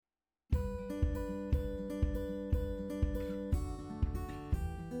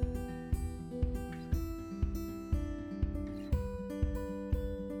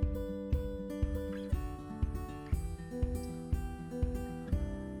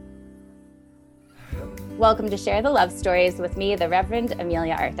Welcome to Share the Love Stories with me, the Reverend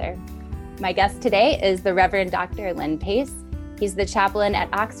Amelia Arthur. My guest today is the Reverend Doctor Lyn Pace. He's the chaplain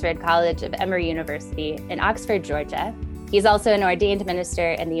at Oxford College of Emory University in Oxford, Georgia. He's also an ordained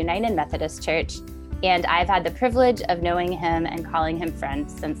minister in the United Methodist Church, and I've had the privilege of knowing him and calling him friend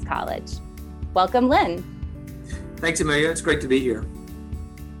since college. Welcome, Lyn. Thanks, Amelia. It's great to be here.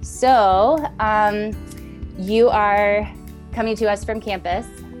 So, you are coming to us from campus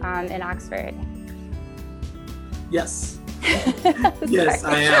in Oxford. Yes. Yes,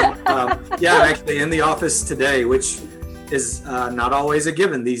 I am. I'm actually in the office today, which is not always a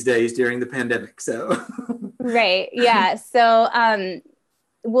given these days during the pandemic. So, right. Yeah. So,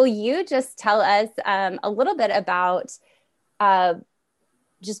 will you just tell us a little bit about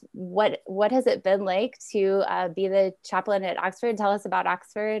just what has it been like to be the chaplain at Oxford? Tell us about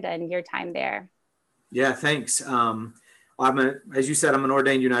Oxford and your time there. Yeah, thanks. As you said, I'm an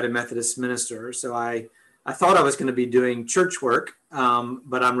ordained United Methodist minister. So I thought I was going to be doing church work,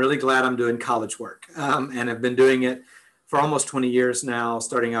 but I'm really glad I'm doing college work. And I've been doing it for almost 20 years now,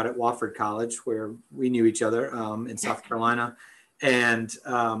 starting out at Wofford College, where we knew each other in South Carolina, and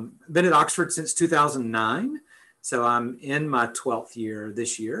been at Oxford since 2009. So I'm in my 12th year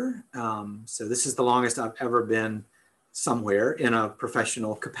this year. So this is the longest I've ever been somewhere in a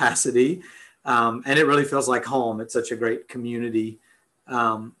professional capacity. And it really feels like home. It's such a great community.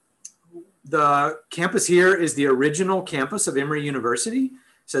 The campus here is the original campus of Emory University.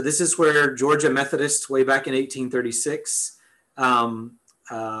 So this is where Georgia Methodists, way back in 1836,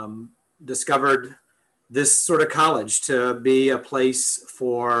 discovered this sort of college to be a place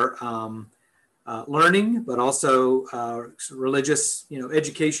for learning, but also religious,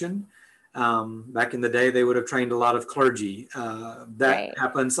 education. Back in the day, they would have trained a lot of clergy. That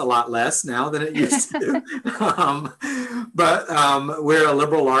happens a lot less now than it used to. But we're a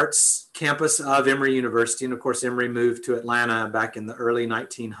liberal arts campus of Emory University. And of course, Emory moved to Atlanta back in the early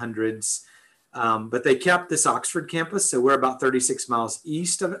 1900s. But they kept this Oxford campus. So we're about 36 miles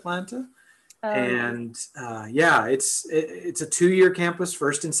east of Atlanta. And it's a 2-year campus,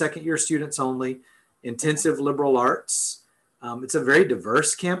 first and second year students only, intensive liberal arts. It's a very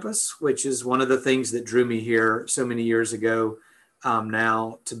diverse campus, which is one of the things that drew me here so many years ago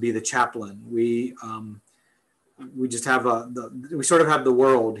now to be the chaplain. We just have we sort of have the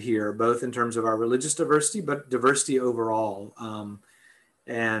world here, both in terms of our religious diversity, but diversity overall.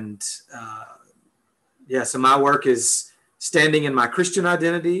 So my work is standing in my Christian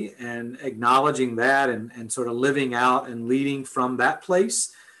identity and acknowledging that and sort of living out and leading from that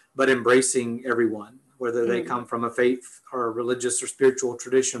place, but embracing everyone, whether they come from a faith or a religious or spiritual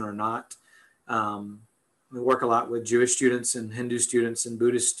tradition or not. We work a lot with Jewish students and Hindu students and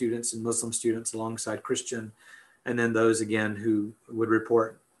Buddhist students and Muslim students alongside Christian. And then those, again, who would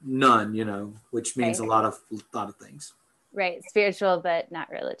report none, which means a lot of things. Right. Spiritual, but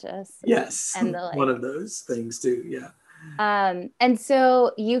not religious. Yes. And one of those things too. Yeah. And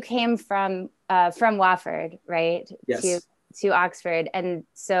so you came from Wofford, right? Yes. To Oxford. And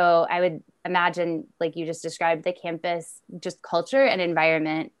so I would imagine, like you just described, the campus, just culture and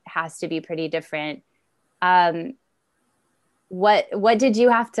environment has to be pretty different. What did you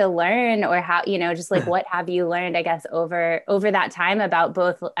have to learn, or how, what have you learned, I guess, over that time about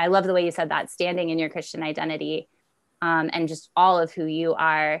both? I love the way you said that, standing in your Christian identity, and just all of who you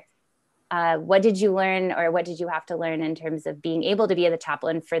are. What did you learn, or what did you have to learn in terms of being able to be the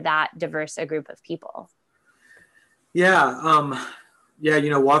chaplain for that diverse a group of people? Wofford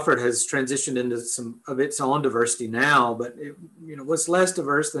has transitioned into some of its own diversity now, but it, was less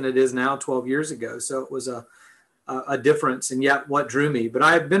diverse than it is now 12 years ago. So it was a difference, and yet what drew me. But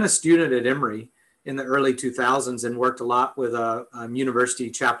I had been a student at Emory in the early 2000s and worked a lot with a university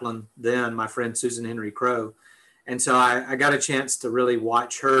chaplain then, my friend Susan Henry Crow. And so I got a chance to really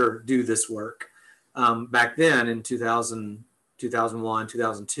watch her do this work back then in 2000, 2001,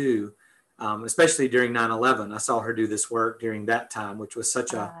 2002. Especially during 9/11, I saw her do this work during that time, which was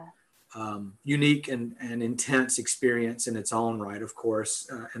such a unique and intense experience in its own right, of course,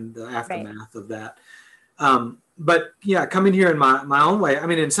 and the aftermath of that. But yeah, coming here in my own way, I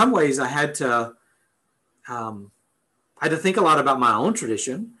mean, in some ways I had to think a lot about my own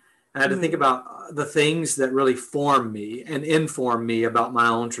tradition. I had to think about the things that really form me and inform me about my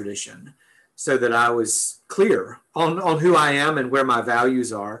own tradition, so that I was clear on who I am and where my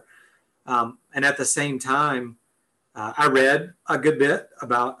values are. And at the same time, I read a good bit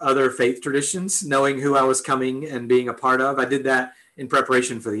about other faith traditions, knowing who I was coming and being a part of. I did that in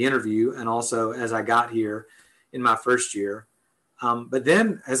preparation for the interview, and also as I got here in my first year. But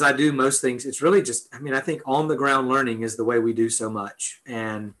then, as I do most things, it's really just, I think on the ground learning is the way we do so much.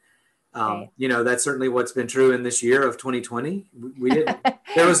 And Right. That's certainly what's been true in this year of 2020. We didn't,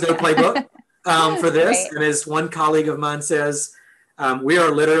 there was no playbook for this. Right. And as one colleague of mine says, we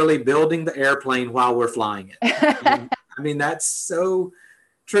are literally building the airplane while we're flying it. And, I mean, that's so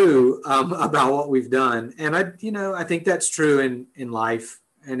true about what we've done. And I think that's true in life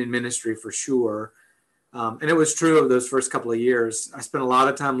and in ministry for sure. And it was true of those first couple of years. I spent a lot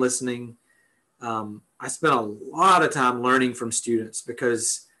of time listening. I spent a lot of time learning from students,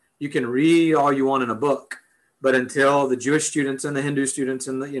 because you can read all you want in a book, but until the Jewish students and the Hindu students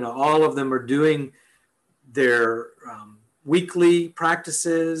and all of them are doing their weekly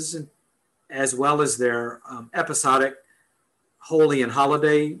practices, as well as their episodic holy and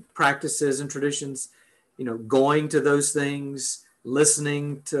holiday practices and traditions, going to those things,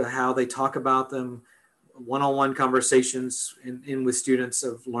 listening to how they talk about them, one-on-one conversations in with students,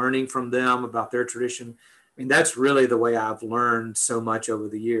 of learning from them about their tradition. I mean, that's really the way I've learned so much over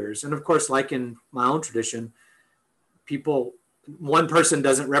the years. And of course, like in my own tradition, one person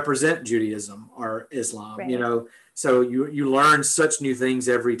doesn't represent Judaism or Islam, Right. so you learn such new things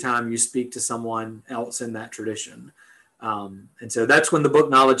every time you speak to someone else in that tradition. And so that's when the book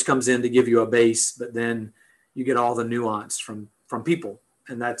knowledge comes in to give you a base, but then you get all the nuance from people.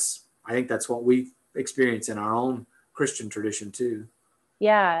 And I think that's what we experience in our own Christian tradition too.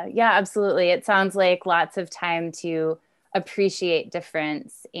 Yeah, absolutely. It sounds like lots of time to appreciate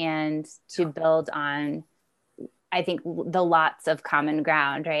difference and to build on, I think, the lots of common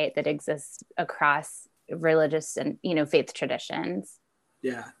ground, right, that exists across religious and, faith traditions.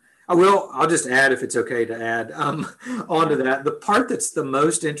 Yeah. I'll just add, if it's okay to add onto that, the part that's the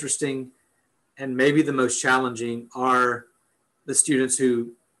most interesting and maybe the most challenging are the students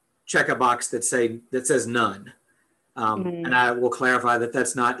who check a box that says none. And I will clarify that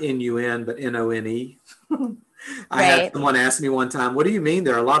that's not N-U-N, but N-O-N-E. I had someone ask me one time, "What do you mean?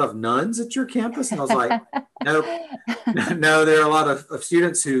 There are a lot of nuns at your campus?" And I was like, "Nope, no, there are a lot of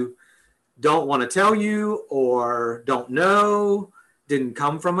students who don't want to tell you, or don't know, didn't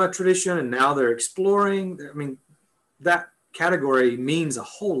come from a tradition, and now they're exploring." I mean, that category means a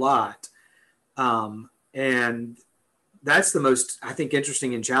whole lot. And that's the most, I think,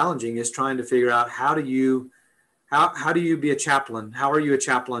 interesting and challenging, is trying to figure out how do you be a chaplain? How are you a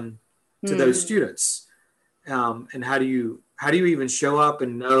chaplain to those students? And how do you even show up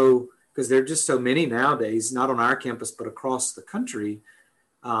and know, because there are just so many nowadays, not on our campus, but across the country.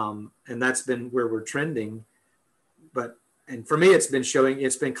 And that's been where we're trending. And for me, it's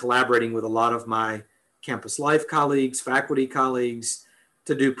been collaborating with a lot of my campus life colleagues, faculty colleagues,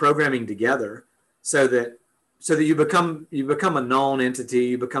 to do programming together, so that you become a known entity,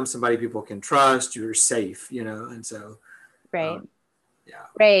 you become somebody people can trust, you're safe, and so. Right. Yeah.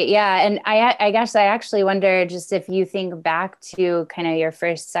 Right. Yeah. And I guess I actually wonder, just if you think back to kind of your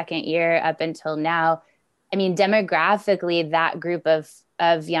first, second year up until now, I mean, demographically, that group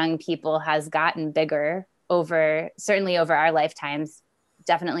of young people has gotten bigger certainly over our lifetimes.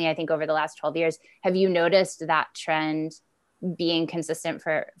 Definitely, I think over the last 12 years. Have you noticed that trend being consistent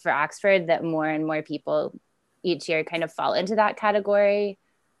for Oxford, that more and more people each year kind of fall into that category?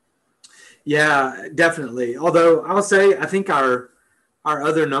 Yeah, definitely. Although I'll say, I think our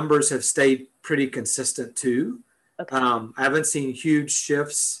other numbers have stayed pretty consistent too. Okay. I haven't seen huge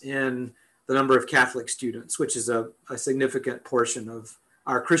shifts in the number of Catholic students, which is a significant portion of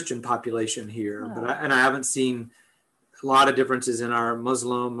our Christian population here. Oh. But I haven't seen a lot of differences in our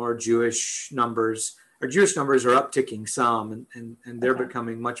Muslim or Jewish numbers. Our Jewish numbers are upticking some, and they're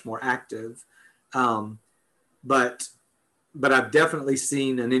becoming much more active. But I've definitely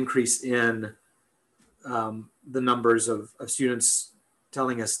seen an increase in the numbers of students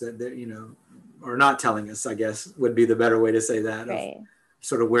telling us that, or not telling us, I guess would be the better way to say that, right, of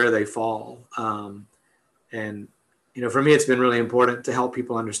sort of where they fall. And, for me, it's been really important to help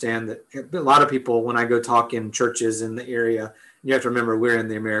people understand that a lot of people, when I go talk in churches in the area, you have to remember we're in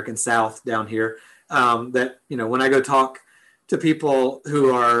the American South down here, that, when I go talk to people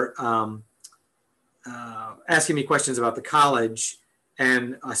who are asking me questions about the college,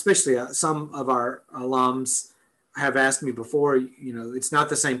 and especially some of our alums have asked me before, it's not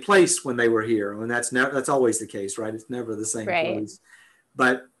the same place when they were here. And that's always the case, right? It's never the same place.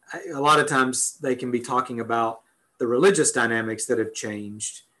 But a lot of times they can be talking about the religious dynamics that have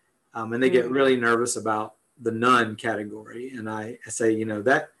changed. And they get really nervous about the none category. And I say,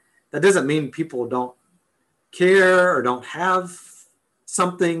 that doesn't mean people don't care or don't have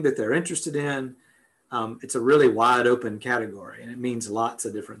something that they're interested in. It's a really wide open category, and it means lots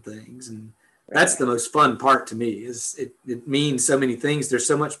of different things. And that's the most fun part to me, is it means so many things. There's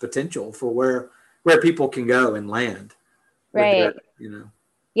so much potential for where people can go and land. Right.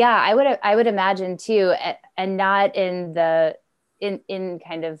 Yeah, I would imagine too, and not in the in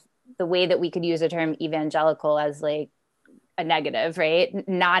kind of the way that we could use a term evangelical as like a negative, right?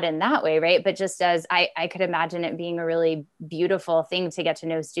 Not in that way, right? But just as I could imagine it being a really beautiful thing to get to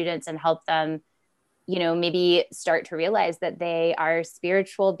know students and help them, maybe start to realize that they are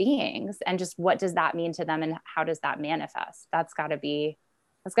spiritual beings, and just what does that mean to them and how does that manifest? That's got to be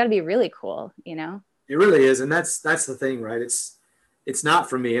really cool. It really is, and that's the thing, right? It's not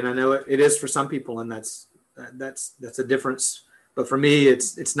for me, and I know it is for some people, and that's a difference. But for me,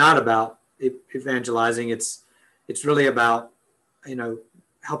 it's not about evangelizing. It's really about,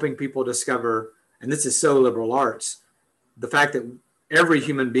 helping people discover, and this is so liberal arts, the fact that every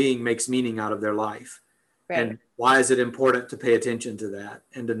human being makes meaning out of their life. Right. And why is it important to pay attention to that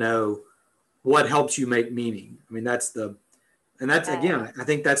and to know what helps you make meaning? I mean, again, I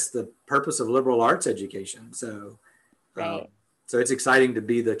think that's the purpose of liberal arts education. So, Right. so it's exciting to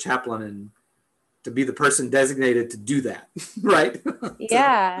be the chaplain and to be the person designated to do that, right?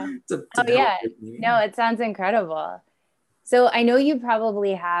 Yeah. to Oh, help yeah. make meaning. No, it sounds incredible. So I know you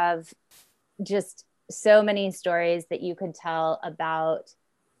probably have just so many stories that you could tell about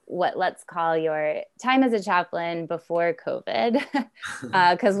what let's call your time as a chaplain before COVID,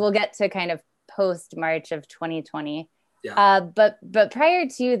 because we'll get to kind of post March of 2020. Yeah. But prior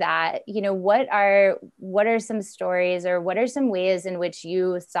to that, what are some stories, or what are some ways in which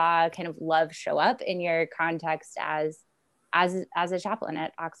you saw kind of love show up in your context as a chaplain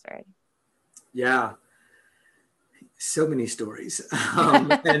at Oxford? Yeah. So many stories.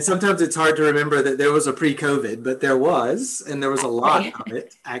 And sometimes it's hard to remember that there was a pre-COVID, but there was, and there was a lot Right. of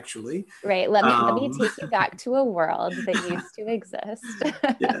it actually. Right. Let me take you back to a world that used to exist.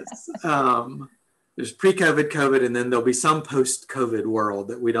 Yes. There's pre-COVID, COVID, and then there'll be some post-COVID world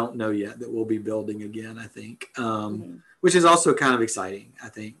that we don't know yet that we'll be building again, I think, which is also kind of exciting, I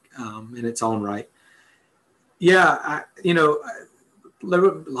think, in its own right. Yeah,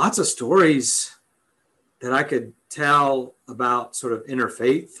 lots of stories that I could tell about sort of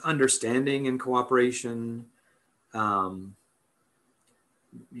interfaith understanding and cooperation. The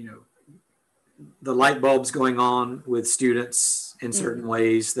light bulbs going on with students in certain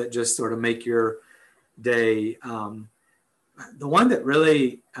ways that just sort of make your day. The one that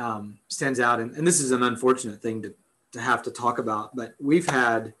really stands out, and this is an unfortunate thing to have to talk about, but we've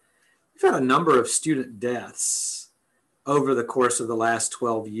had a number of student deaths over the course of the last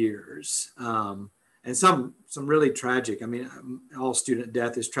 12 years. And some really tragic. I mean, all student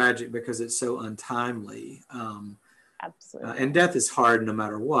death is tragic because it's so untimely. Absolutely. And death is hard no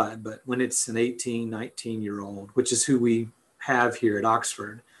matter what, but when it's an 18, 19-year-old, which is who we have here at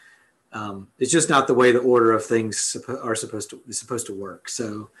Oxford, it's just not the way the order of things is supposed to work.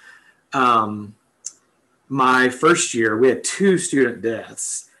 So my first year, we had 2 student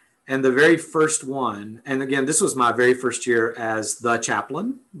deaths. And the very first one, and again, this was my very first year as the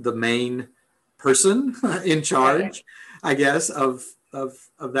chaplain, the main person in charge, I guess, of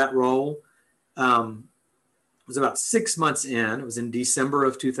that role. It was about 6 months in. It was in December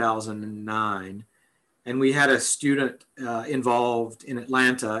of 2009. And we had a student involved in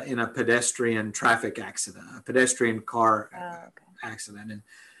Atlanta in a pedestrian traffic accident, a pedestrian car accident. And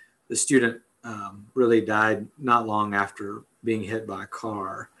the student really died not long after being hit by a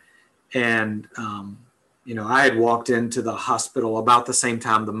car. And, I had walked into the hospital about the same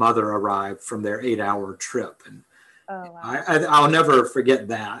time the mother arrived from their 8-hour trip. And I'll never forget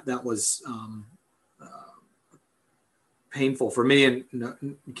that. That was painful for me, and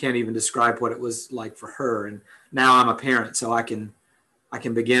you can't even describe what it was like for her. And now I'm a parent, so I can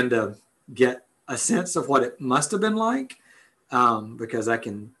begin to get a sense of what it must have been like, because I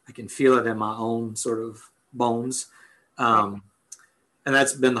can feel it in my own sort of bones. And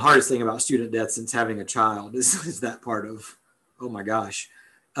that's been the hardest thing about student death since having a child is that part of, oh my gosh.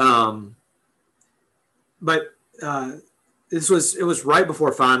 But it was right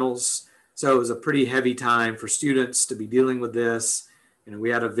before finals. So it was a pretty heavy time for students to be dealing with this. We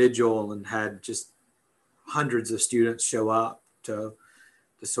had a vigil and had just hundreds of students show up to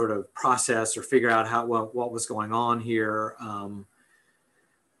sort of process or figure out what was going on here.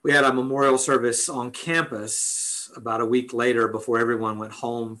 We had a memorial service on campus about a week later before everyone went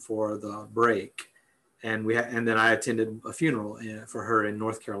home for the break. And then I attended a funeral for her in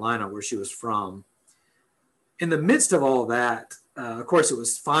North Carolina, where she was from. In the midst of all that, of course, it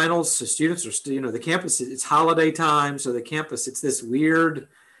was finals. So students are still, the campus, it's holiday time. So the campus, it's this weird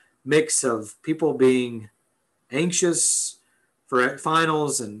mix of people being anxious for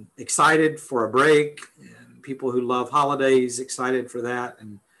finals and excited for a break, and people who love holidays excited for that,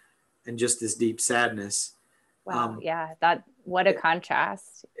 and just this deep sadness. Wow. Yeah. That What a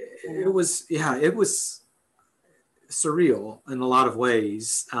contrast. It was surreal in a lot of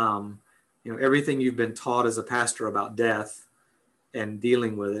ways. Everything you've been taught as a pastor about death and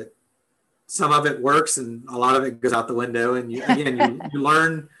dealing with it, some of it works and a lot of it goes out the window. And you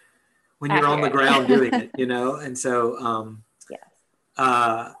learn when you're on the ground doing it, And so yes.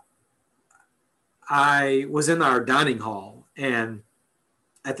 I was in our dining hall, and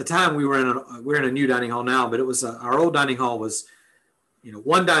at the time we're in a new dining hall now, but it was our old dining hall was,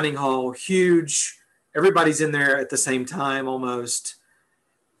 one dining hall, huge. Everybody's in there at the same time almost.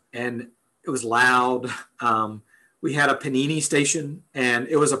 And it was loud. We had a panini station, and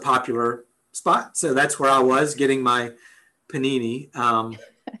it was a popular spot. So that's where I was getting my panini.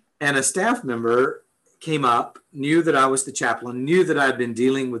 And a staff member came up, knew that I was the chaplain, knew that I'd been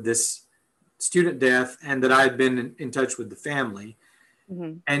dealing with this student death and that I had been in touch with the family.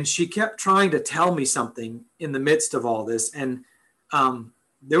 Mm-hmm. And she kept trying to tell me something in the midst of all this. And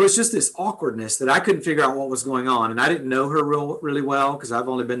there was just this awkwardness that I couldn't figure out what was going on. And I didn't know her really well because I've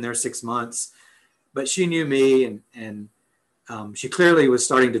only been there 6 months. But she knew me, and she clearly was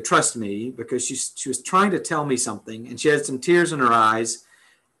starting to trust me because she was trying to tell me something. And she had some tears in her eyes.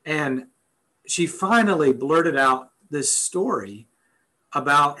 And she finally blurted out this story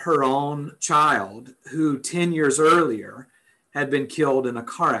about her own child who 10 years earlier had been killed in a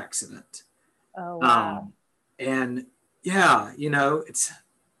car accident. Oh, wow. And yeah, you kind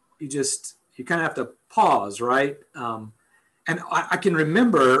of have to pause, right? And I can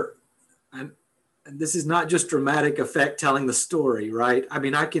remember, and this is not just dramatic effect telling the story, right? I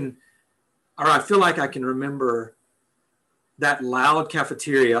mean, I feel like I can remember that loud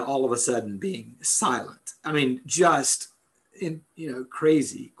cafeteria all of a sudden being silent. I mean, just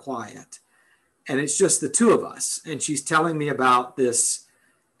crazy quiet. And it's just the two of us. And she's telling me about this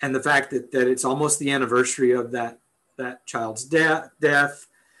and the fact that it's almost the anniversary of that child's death,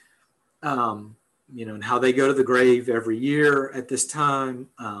 and how they go to the grave every year at this time.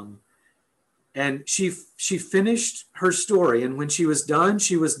 And she finished her story. And when she was done,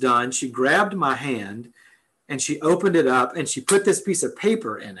 she grabbed my hand and she opened it up and she put this piece of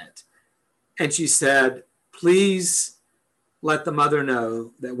paper in it. And she said, "Please let the mother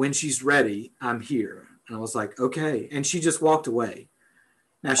know that when she's ready, I'm here." And I was like, okay. And she just walked away.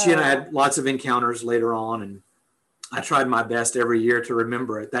 Now, she and I had lots of encounters later on, and I tried my best every year to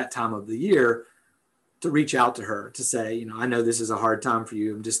remember at that time of the year to reach out to her to say, I know this is a hard time for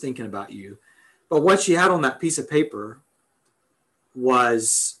you. I'm just thinking about you. But what she had on that piece of paper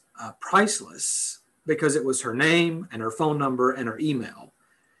was priceless because it was her name and her phone number and her email.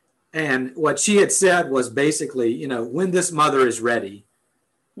 And what she had said was basically, when this mother is ready,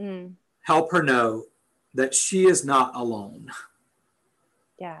 help her know that she is not alone.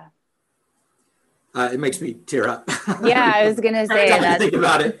 Yeah. It makes me tear up. Yeah, I was going to say that. Think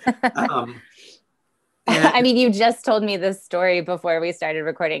about it. I mean, you just told me this story before we started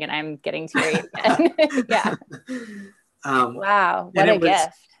recording, and I'm getting teary again. Yeah. Wow, what a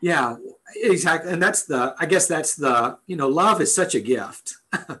gift. Yeah, exactly. And I guess that's the, love is such a gift.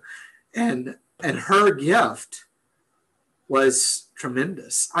 And her gift was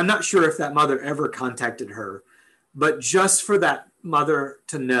tremendous. I'm not sure if that mother ever contacted her, but just for that mother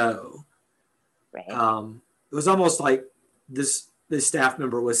to know, right. It was almost like this staff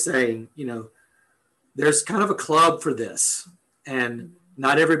member was saying, there's kind of a club for this, and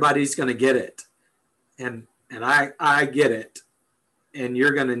not everybody's going to get it. And I get it. And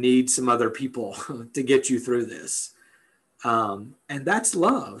you're going to need some other people to get you through this. And that's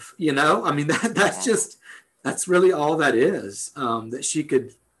love, I mean, that's really all that is, that she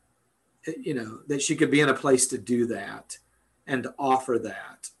could, that she could be in a place to do that and to offer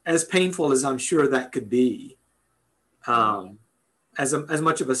that, as painful as I'm sure that could be, as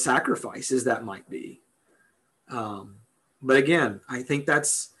much of a sacrifice as that might be. But again, I think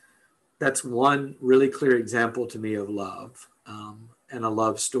that's one really clear example to me of love, and a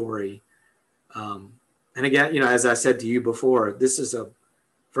love story. And again, as I said to you before,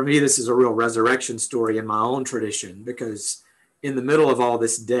 for me, this is a real resurrection story in my own tradition, because in the middle of all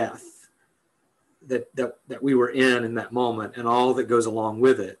this death that we were in that moment and all that goes along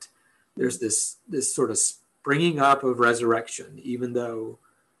with it, there's this sort of springing up of resurrection, even though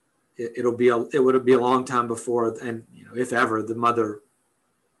it would be a long time before, and if ever, the mother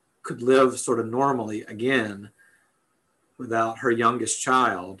could live sort of normally again without her youngest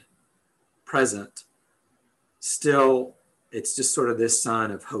child present. Still, it's just sort of this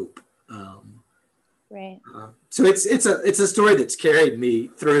sign of hope. Right. So it's a story that's carried me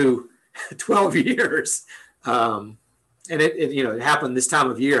through 12 years. And it happened this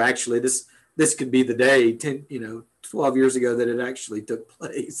time of year. Actually, this could be the day 12 years ago that it actually took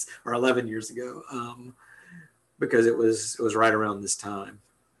place, or 11 years ago, because it was right around this time.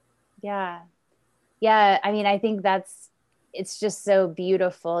 Yeah. Yeah. I mean, I think it's just so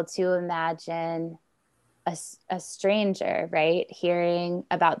beautiful to imagine a stranger, right, hearing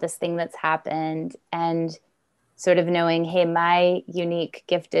about this thing that's happened and sort of knowing, hey, my unique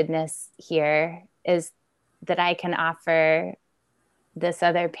giftedness here is that I can offer this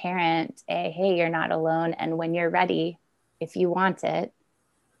other parent hey, you're not alone. And when you're ready, if you want it,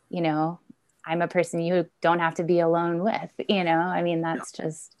 I'm a person you don't have to be alone with, I mean, that's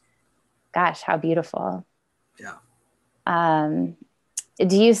just, gosh, how beautiful. Yeah.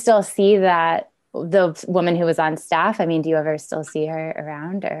 Do you still see the woman who was on staff? I mean, do you ever still see her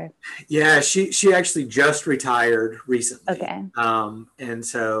around, or? Yeah, she actually just retired recently. Okay. And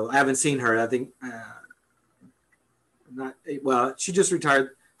so I haven't seen her. I think she just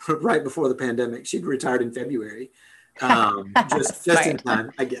retired right before the pandemic. She'd retired in February, just in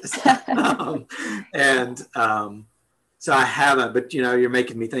time, I guess. So I haven't, but you're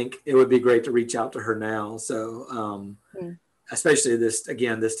making me think it would be great to reach out to her now. So especially this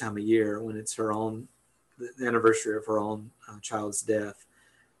time of year when it's the anniversary of her own child's death.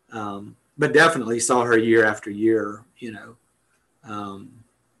 But definitely saw her year after year,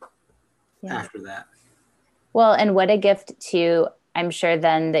 after that. Well, and what a gift too, I'm sure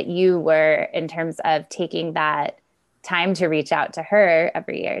then, that you were, in terms of taking that time to reach out to her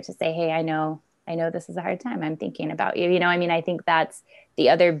every year to say, hey, I know this is a hard time. I'm thinking about you. I mean, I think that's the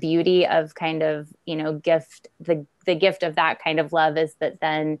other beauty of kind of, gift, the gift of that kind of love is that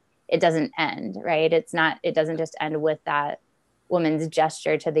then it doesn't end, right? It doesn't just end with that woman's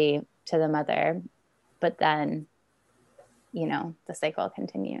gesture to the mother, but then, the cycle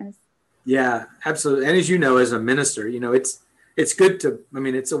continues. Yeah, absolutely. And as you know, as a minister, it's good to,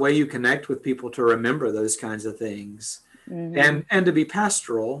 it's a way you connect with people to remember those kinds of things, and to be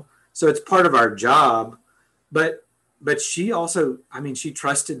pastoral. So it's part of our job, but she also, she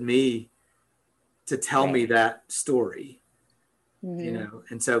trusted me to tell me that story,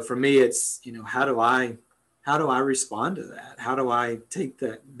 and so for me, it's, how do I respond to that? How do I take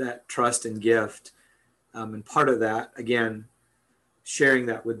that trust and gift? And part of that, again, sharing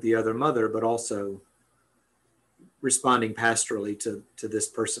that with the other mother, but also responding pastorally to this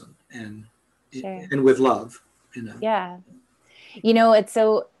person and with love, Yeah. It's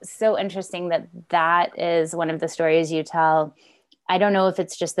so interesting that is one of the stories you tell. I don't know if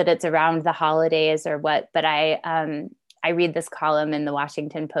it's just that it's around the holidays or what, but I read this column in the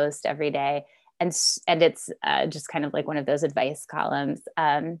Washington Post every day, and it's just kind of like one of those advice columns.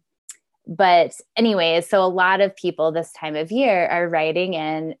 But anyways, so a lot of people this time of year are writing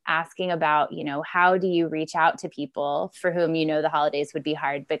in asking about, how do you reach out to people for whom, the holidays would be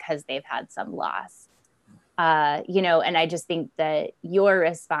hard because they've had some loss, and I just think that your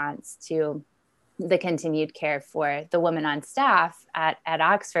response to the continued care for the woman on staff at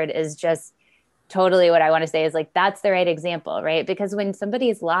Oxford is just totally what I want to say is like, that's the right example, right? Because when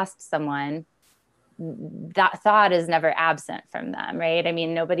somebody's lost someone, that thought is never absent from them, right? I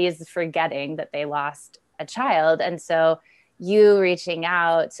mean, nobody is forgetting that they lost a child. And so you reaching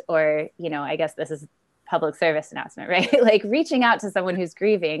out, or, I guess this is public service announcement, right? Like reaching out to someone who's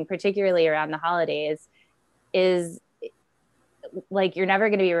grieving, particularly around the holidays, is like, you're never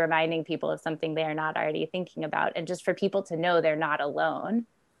going to be reminding people of something they are not already thinking about. And just for people to know they're not alone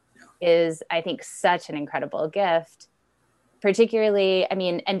is, I think, such an incredible gift. Particularly, and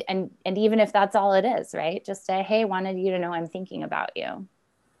even if that's all it is, right? Just say, hey, wanted you to know I'm thinking about you.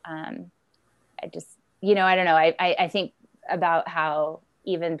 I just, I don't know. I think about how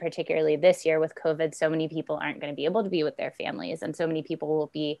even particularly this year with COVID, so many people aren't going to be able to be with their families. And so many people will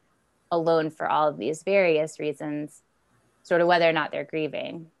be alone for all of these various reasons, sort of whether or not they're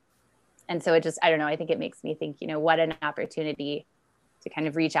grieving. And so it just, I don't know, I think it makes me think, what an opportunity to kind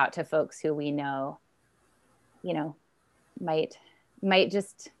of reach out to folks who we know, might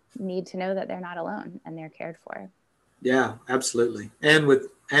just need to know that they're not alone and they're cared for. Yeah, absolutely. And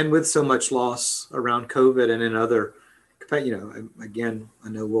with so much loss around COVID and in other, again, I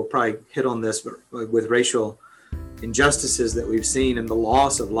know we'll probably hit on this, but with racial injustices that we've seen and the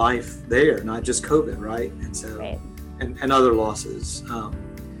loss of life there, not just COVID, right? And so, right. And other losses,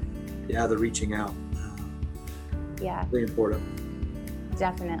 the reaching out, really important.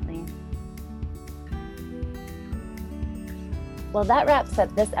 Definitely. Well, that wraps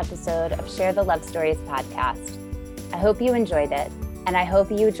up this episode of Share the Love Stories podcast. I hope you enjoyed it, and I hope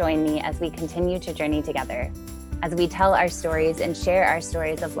you join me as we continue to journey together, as we tell our stories and share our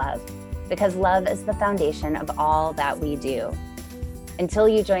stories of love, because love is the foundation of all that we do. Until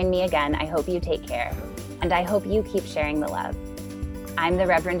you join me again, I hope you take care, and I hope you keep sharing the love. I'm the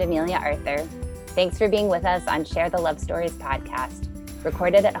Reverend Amelia Arthur. Thanks for being with us on Share the Love Stories podcast,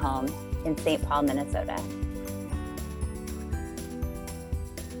 recorded at home in St. Paul, Minnesota.